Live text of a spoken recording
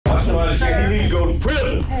Somebody said you need to go to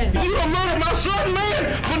prison. You done murdered my son,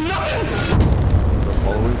 man, for nothing. The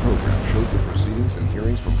following program shows the proceedings and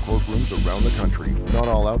hearings from courtrooms around the country. Not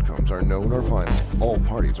all outcomes are known or final. All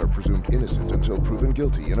parties are presumed innocent until proven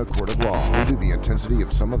guilty in a court of law. Due to the intensity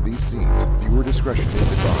of some of these scenes, viewer discretion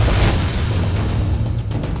is advised.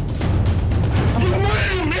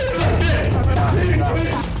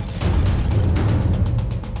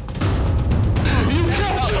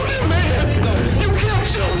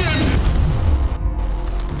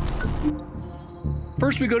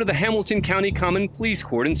 First, we go to the Hamilton County Common Pleas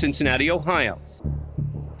Court in Cincinnati, Ohio.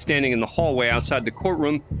 Standing in the hallway outside the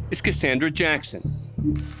courtroom is Cassandra Jackson.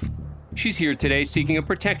 She's here today seeking a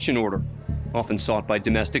protection order, often sought by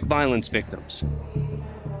domestic violence victims.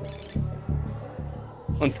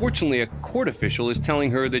 Unfortunately, a court official is telling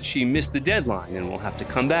her that she missed the deadline and will have to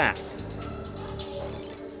come back.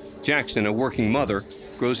 Jackson, a working mother,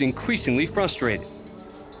 grows increasingly frustrated.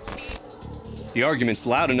 The argument's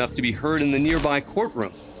loud enough to be heard in the nearby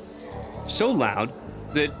courtroom. So loud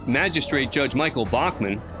that Magistrate Judge Michael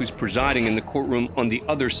Bachman, who's presiding in the courtroom on the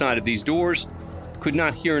other side of these doors, could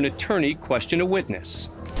not hear an attorney question a witness.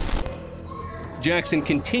 Jackson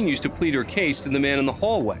continues to plead her case to the man in the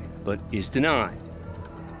hallway, but is denied.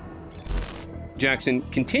 Jackson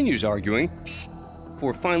continues arguing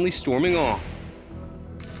before finally storming off.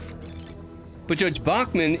 But Judge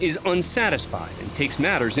Bachman is unsatisfied and takes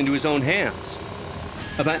matters into his own hands.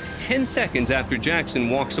 About 10 seconds after Jackson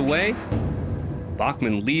walks away,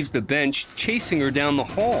 Bachman leaves the bench, chasing her down the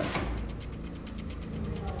hall.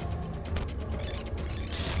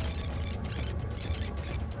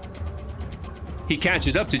 He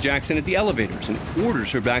catches up to Jackson at the elevators and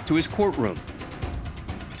orders her back to his courtroom.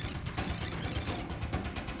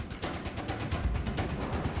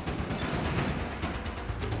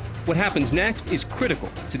 What happens next is critical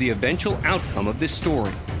to the eventual outcome of this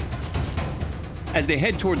story. As they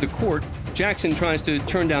head toward the court, Jackson tries to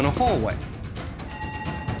turn down a hallway.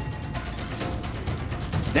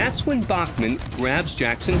 That's when Bachman grabs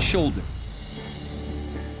Jackson's shoulder.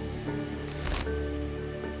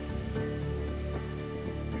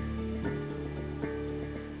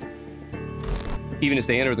 Even as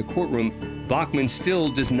they enter the courtroom, Bachman still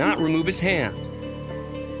does not remove his hand.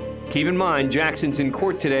 Keep in mind, Jackson's in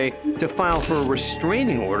court today to file for a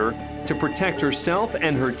restraining order to protect herself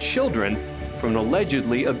and her children from an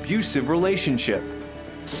allegedly abusive relationship.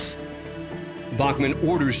 Bachman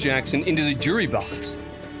orders Jackson into the jury box,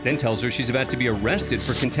 then tells her she's about to be arrested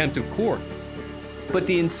for contempt of court. But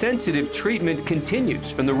the insensitive treatment continues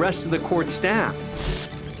from the rest of the court staff.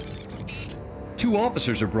 2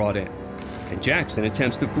 officers are brought in, and Jackson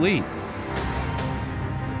attempts to flee.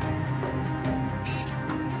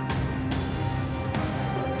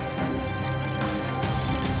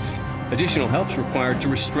 Additional help's required to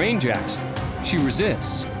restrain Jackson. She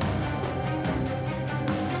resists,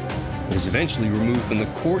 but is eventually removed from the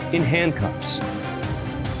court in handcuffs.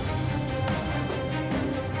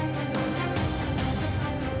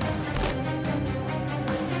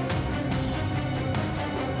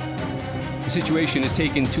 The situation is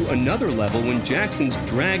taken to another level when Jackson's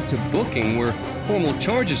dragged to booking where formal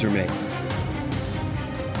charges are made.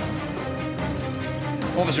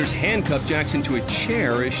 Officers handcuff Jackson to a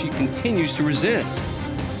chair as she continues to resist.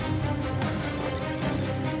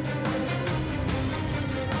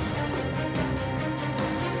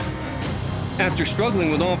 After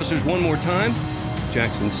struggling with officers one more time,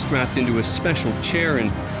 Jackson's strapped into a special chair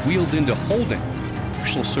and wheeled into holding, where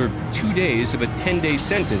she'll serve 2 days of a 10-day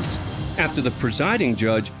sentence after the presiding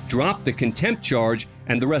judge dropped the contempt charge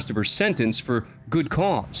and the rest of her sentence for good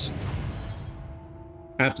cause.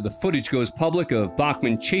 After the footage goes public of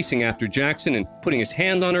Bachman chasing after Jackson and putting his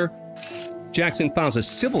hand on her, Jackson files a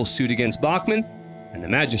civil suit against Bachman, and the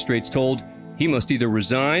magistrate's told he must either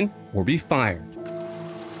resign or be fired.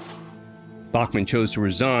 Bachman chose to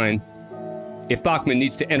resign. If Bachman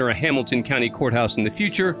needs to enter a Hamilton County courthouse in the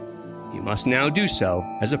future, he must now do so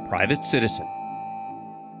as a private citizen.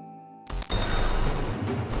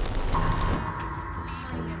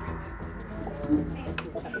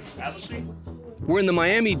 We're in the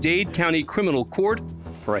Miami-Dade County Criminal Court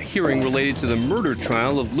for a hearing related to the murder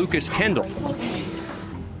trial of Lucas Kendall.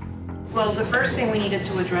 Well, the first thing we needed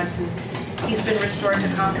to address is he's been restored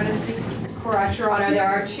to competency. Correct, Your Honor. There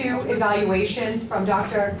are 2 evaluations from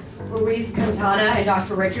Dr. Ruiz-Quintana and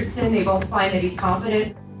Dr. Richardson. They both find that he's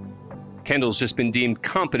competent. Kendall's just been deemed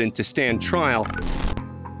competent to stand trial,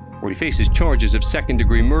 where he faces charges of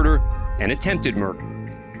second-degree murder and attempted murder.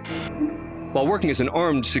 While working as an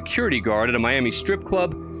armed security guard at a Miami strip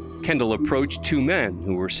club, Kendall approached 2 men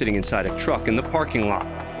who were sitting inside a truck in the parking lot.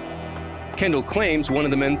 Kendall claims one of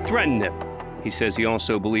the men threatened him. He says he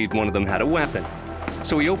also believed one of them had a weapon.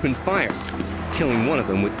 So he opened fire, killing one of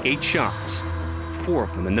them with 8 shots, 4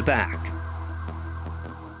 of them in the back.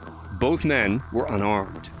 Both men were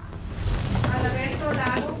unarmed.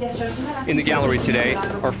 In the gallery today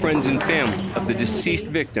are friends and family of the deceased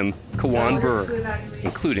victim, Kawan Berg,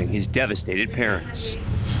 including his devastated parents.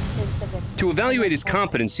 To evaluate his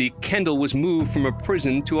competency, Kendall was moved from a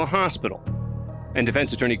prison to a hospital. And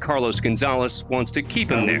defense attorney Carlos Gonzalez wants to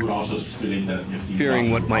keep him there,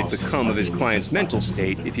 fearing what might become of his client's mental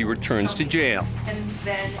state if he returns to jail. And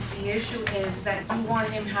then the issue is that you want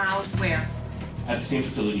him housed where? At the same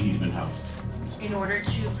facility he's been housed. In order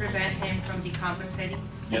to prevent him from decompensating?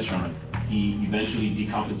 Yes, Your Honor. He eventually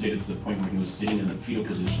decompensated to the point where he was sitting in a fetal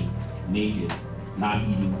position, naked, not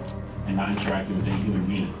eating, and not interacting with any human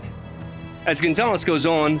being. As Gonzalez goes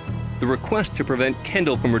on, the request to prevent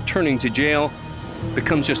Kendall from returning to jail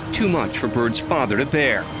becomes just too much for Bird's father to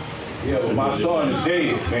bear. Yeah, but my son is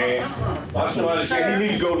dead, man. My son is dead. He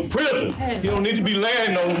needs to go to prison. He don't need to be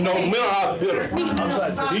laying in no mental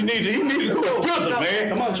hospital. He need to go to prison, man.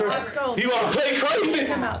 Come on, church. He want to play crazy.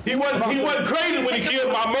 He wasn't crazy when he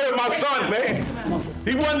killed my son, man.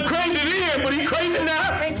 He wasn't crazy then, but he crazy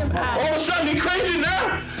now. All of a sudden he crazy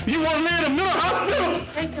now. You want to lay in a mental hospital?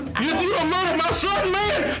 You done murdered my son,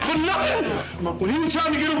 man, for nothing. When he was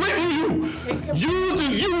trying to get away from you.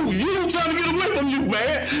 You trying to get away from you,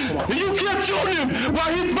 man. And you kept shooting him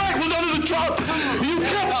while his back was under the truck. You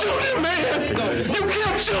kept shooting him, man. You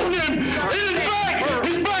kept shooting him. And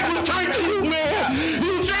his back was turned to you, man.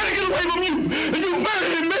 He was trying to get away from you. And you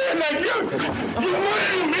murdered him, man, like that. You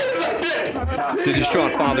murdered him, man, like that. The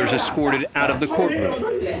distraught father is escorted out of the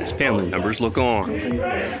courtroom. His family members look on.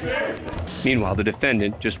 Meanwhile, the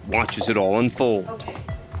defendant just watches it all unfold.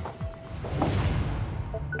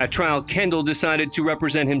 At trial, Kendall decided to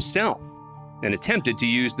represent himself and attempted to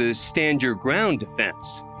use the stand your ground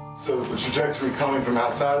defense. So the trajectory coming from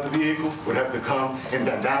outside the vehicle would have to come in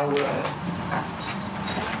that downward.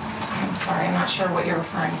 I'm sorry, I'm not sure what you're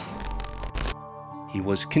referring to. He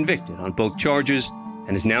was convicted on both charges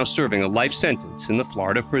and is now serving a life sentence in the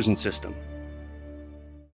Florida prison system.